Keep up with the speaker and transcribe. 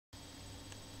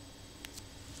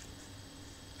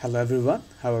Hello everyone,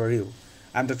 how are you?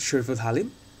 I'm Dr. Shariful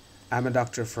Halim. I'm a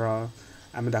doctor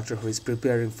who is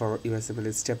preparing for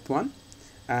USMLE Step 1,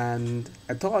 and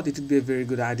I thought it would be a very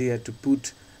good idea to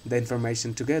put the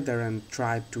information together and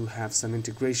try to have some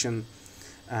integration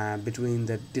between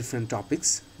the different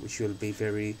topics, which will be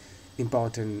very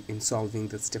important in solving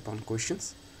the Step 1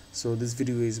 questions. So this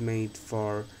video is made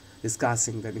for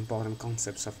discussing the important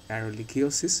concepts of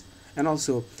ehrlichiosis, and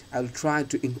also I'll try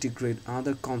to integrate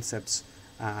other concepts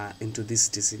into this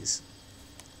disease.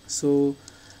 So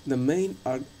the main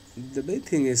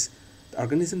thing is the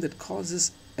organism that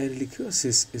causes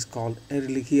ehrlichiosis is called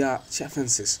Ehrlichia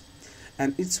chafensis,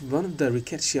 and it's one of the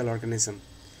rickettsial organism.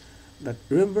 But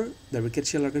remember the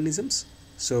rickettsial organisms?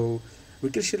 So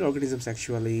rickettsial organisms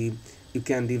actually you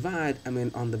can divide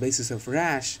on the basis of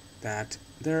rash, that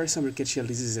there are some rickettsial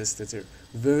diseases that are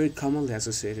very commonly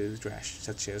associated with rash,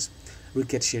 such as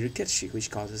Rickettsia rickettsii,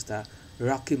 which causes the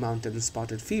Rocky Mountain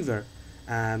spotted fever.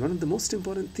 And one of the most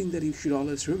important thing that you should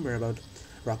always remember about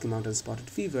Rocky Mountain spotted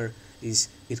fever is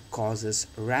it causes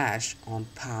rash on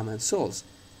palm and soles,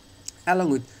 along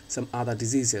with some other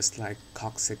diseases like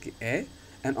Coxsackie A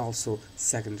and also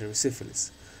secondary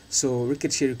syphilis. So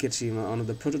Rickettsia rickettsii, one of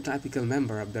the prototypical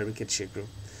member of the Rickettsia group.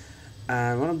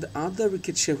 And one of the other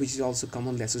rickettsia which is also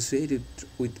commonly associated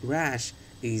with rash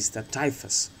is the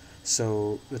typhus.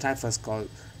 So the typhus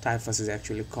is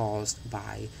actually caused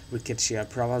by Rickettsia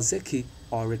prowazekii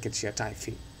or Rickettsia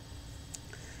typhi.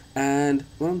 And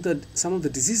some of the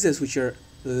diseases which are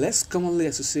less commonly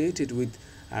associated with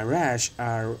rash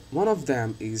are, one of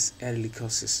them is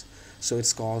ehrlichiosis. So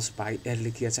it's caused by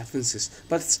Ehrlichia chafensis,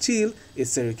 but still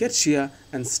it's a rickettsia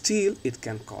and still it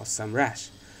can cause some rash.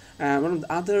 And one of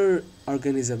the other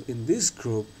organism in this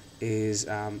group is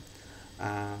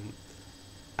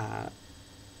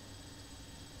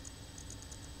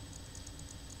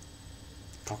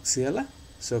Coxiella.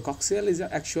 So Coxiella is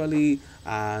actually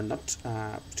not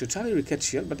totally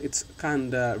rickettsial, but it's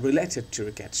kind of related to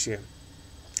rickettsia.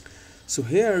 So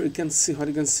here you can see a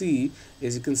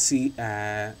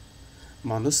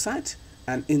monocyte,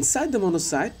 and inside the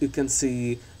monocyte you can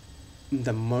see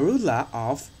the morula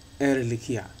of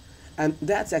Ehrlichia, and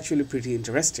that's actually pretty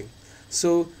interesting.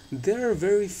 So there are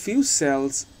very few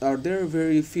cells, or there are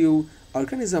very few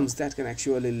organisms that can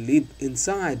actually live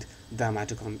inside the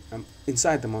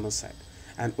inside the monocyte,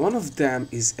 and one of them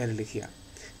is Ehrlichia.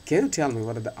 Can you tell me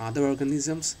what are the other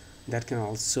organisms that can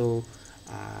also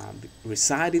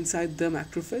reside inside the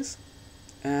macrophage?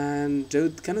 And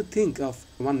can you think of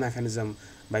one mechanism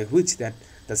by which that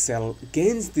the cell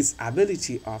gains this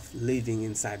ability of living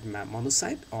inside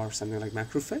monocyte or something like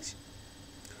macrophage?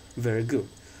 Very good.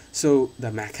 So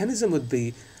the mechanism would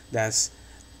be that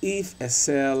if a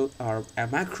cell or a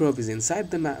microbe is inside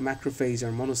the macrophage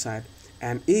or monocyte,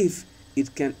 and if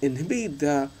it can inhibit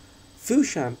the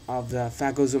fusion of the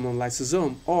phagosomal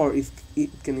lysosome, or if it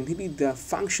can inhibit the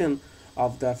function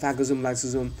of the phagosome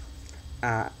lysosome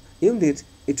unit,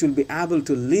 it will be able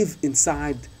to live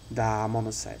inside the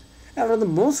monocyte. And one of the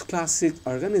most classic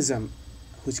organism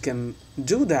which can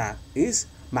do that is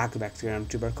Mycobacterium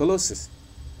tuberculosis.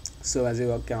 So as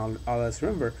you can always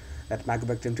remember that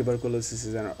Mycobacterium tuberculosis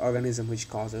is an organism which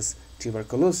causes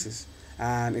tuberculosis,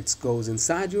 and it goes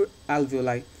inside your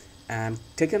alveoli and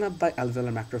taken up by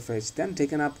alveolar macrophage, then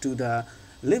taken up to the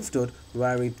lymph node,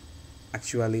 where it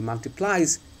actually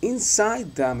multiplies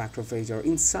inside the macrophage or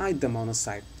inside the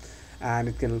monocyte,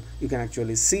 and you can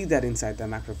actually see that inside the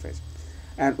macrophage.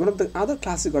 And one of the other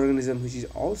classic organisms which is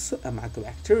also a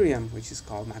mycobacterium, which is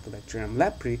called Mycobacterium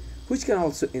leprae, which can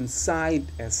also inside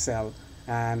a cell,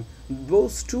 and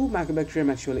those two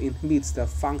mycobacterium actually inhibits the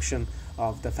function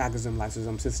of the phagosome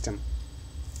lysosome system.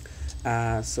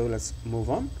 So let's move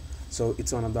on. So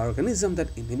it's one of the organisms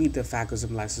that inhibit the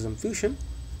phagosome lysosome fusion.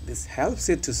 This helps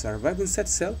it to survive inside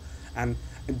cell, and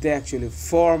they actually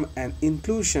form an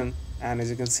inclusion, and as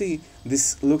you can see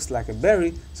this looks like a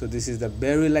berry. So this is the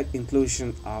berry-like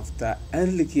inclusion of the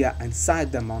Ehrlichia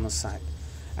inside the monocyte.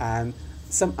 And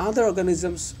some other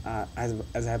organisms, as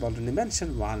I have already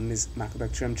mentioned, one is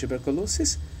Mycobacterium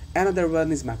tuberculosis, another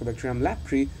one is Mycobacterium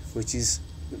leprae, which is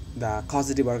the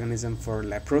causative organism for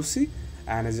leprosy.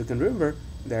 And as you can remember,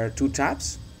 there are two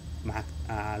types,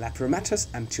 lepromatous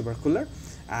and tubercular.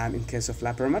 And in case of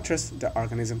lepromatous, the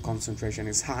organism concentration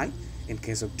is high. In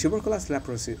case of tuberculous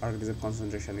leprosy, organism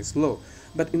concentration is low.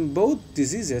 But in both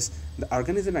diseases, the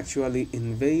organism actually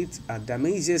invades,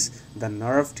 damages the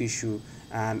nerve tissue,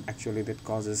 and actually that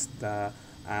causes the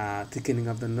thickening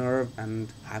of the nerve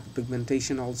and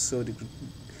hyperpigmentation also due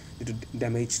to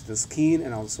damage the skin,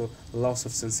 and also loss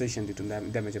of sensation due to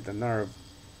damage of the nerve.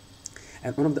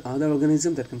 And one of the other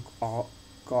organisms that can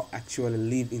actually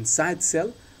live inside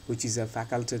cell, which is a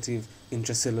facultative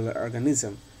intracellular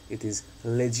organism. It is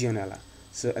Legionella.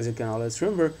 So as you can always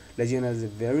remember, Legionella is a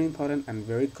very important and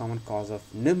very common cause of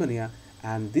pneumonia,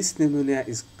 and this pneumonia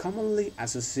is commonly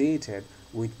associated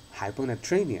with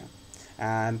hyponatremia,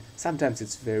 and sometimes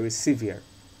it's very severe.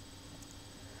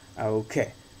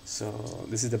 Okay, so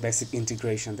this is the basic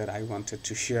integration that I wanted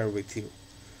to share with you.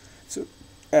 So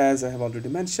as I have already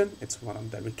mentioned, it's one of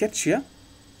the rickettsia,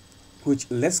 which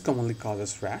less commonly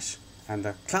causes rash, and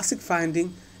the classic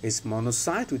finding is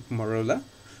monocyte with morula,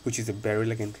 which is a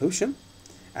berry-like inclusion,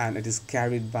 and it is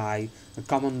carried by a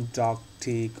common dog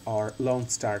tick or lone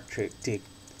star tick,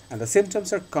 and the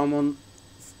symptoms are common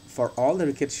for all the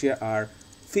rickettsia are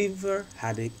fever,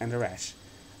 headache, and a rash.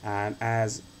 And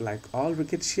as like all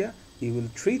rickettsia, you will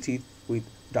treat it with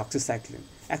doxycycline.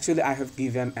 Actually, I have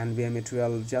given NBME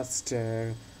 12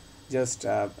 just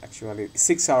actually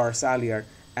 6 hours earlier,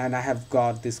 and I have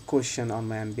got this question on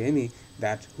my NBME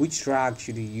that which drug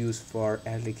should you use for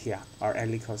Ehrlichia or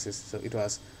Ehrlichiosis. So it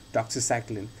was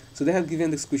doxycycline. So they have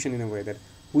given this question in a way that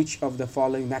which of the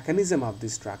following mechanism of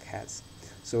this drug has.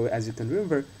 So as you can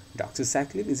remember,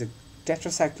 doxycycline is a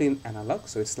tetracycline analog,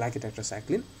 so it's like a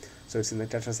tetracycline. So it's in the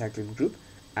tetracycline group,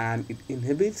 and it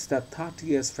inhibits the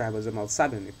 30S ribosomal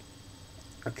subunit.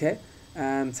 Okay,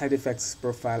 and side effects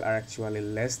profile are actually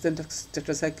less than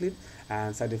tetracycline,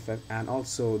 and side effect and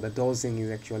also the dosing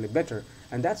is actually better,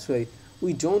 and that's why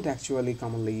we don't actually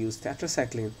commonly use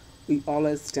tetracycline. We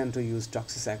always tend to use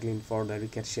doxycycline for the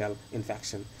rickettsial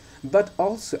infection. But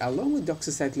also along with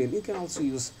doxycycline, you can also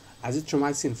use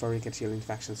azithromycin for rickettsial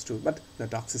infections too, but the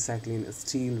doxycycline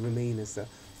still remains as the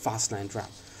first line drug.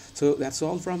 So that's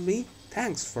all from me.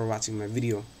 Thanks for watching my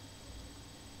video.